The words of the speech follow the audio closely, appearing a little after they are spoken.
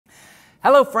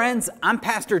Hello friends, I'm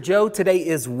Pastor Joe. Today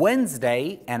is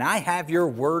Wednesday and I have your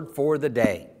word for the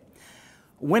day.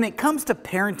 When it comes to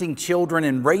parenting children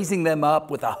and raising them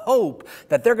up with a hope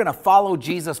that they're going to follow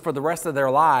Jesus for the rest of their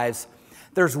lives,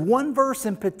 there's one verse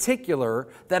in particular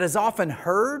that is often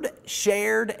heard,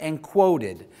 shared, and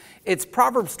quoted. It's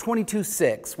Proverbs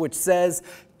 22:6, which says,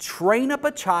 "Train up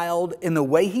a child in the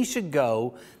way he should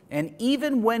go, and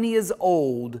even when he is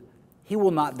old, he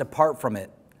will not depart from it."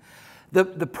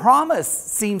 The promise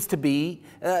seems to be,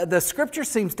 the scripture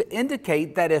seems to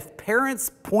indicate that if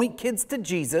parents point kids to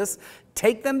Jesus,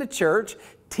 take them to church,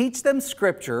 teach them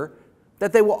scripture,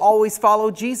 that they will always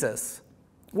follow Jesus.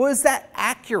 Well, is that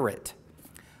accurate?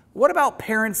 What about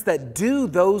parents that do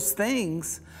those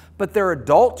things, but their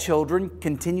adult children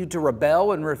continue to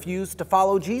rebel and refuse to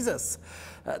follow Jesus?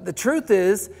 The truth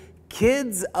is,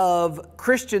 kids of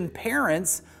Christian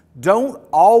parents don't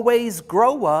always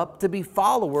grow up to be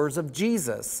followers of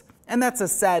Jesus. And that's a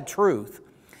sad truth.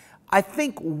 I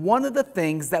think one of the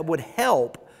things that would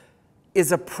help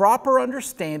is a proper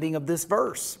understanding of this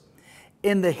verse.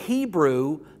 In the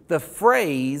Hebrew, the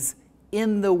phrase,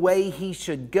 "in the way he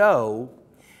should go,"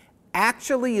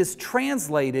 actually is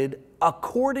translated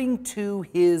according to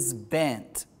his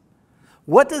bent.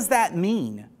 What does that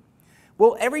mean?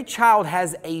 Well, every child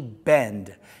has a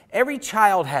bend. Every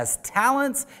child has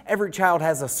talents. Every child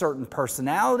has a certain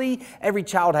personality. Every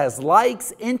child has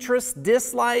likes, interests,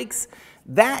 dislikes.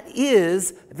 That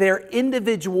is their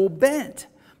individual bent.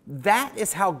 That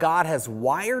is how God has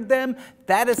wired them.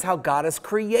 That is how God has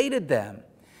created them.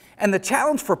 And the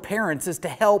challenge for parents is to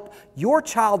help your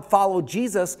child follow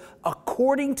Jesus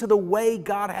according to the way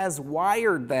God has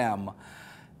wired them.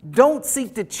 Don't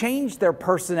seek to change their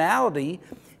personality.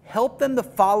 Help them to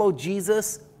follow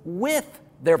Jesus with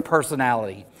their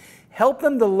personality. Help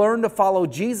them to learn to follow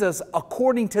Jesus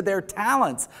according to their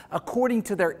talents, according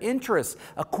to their interests,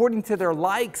 according to their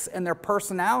likes and their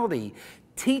personality.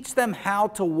 Teach them how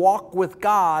to walk with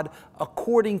God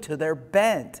according to their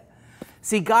bent.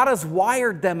 See, God has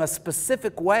wired them a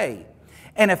specific way.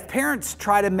 And if parents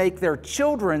try to make their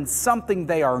children something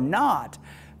they are not,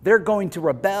 they're going to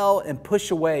rebel and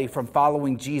push away from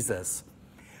following Jesus.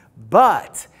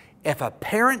 But if a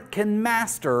parent can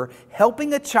master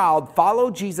helping a child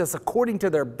follow Jesus according to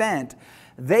their bent,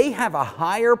 they have a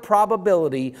higher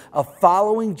probability of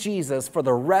following Jesus for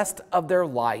the rest of their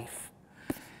life.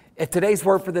 If today's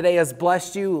word for the day has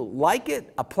blessed you, like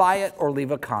it, apply it, or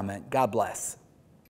leave a comment. God bless.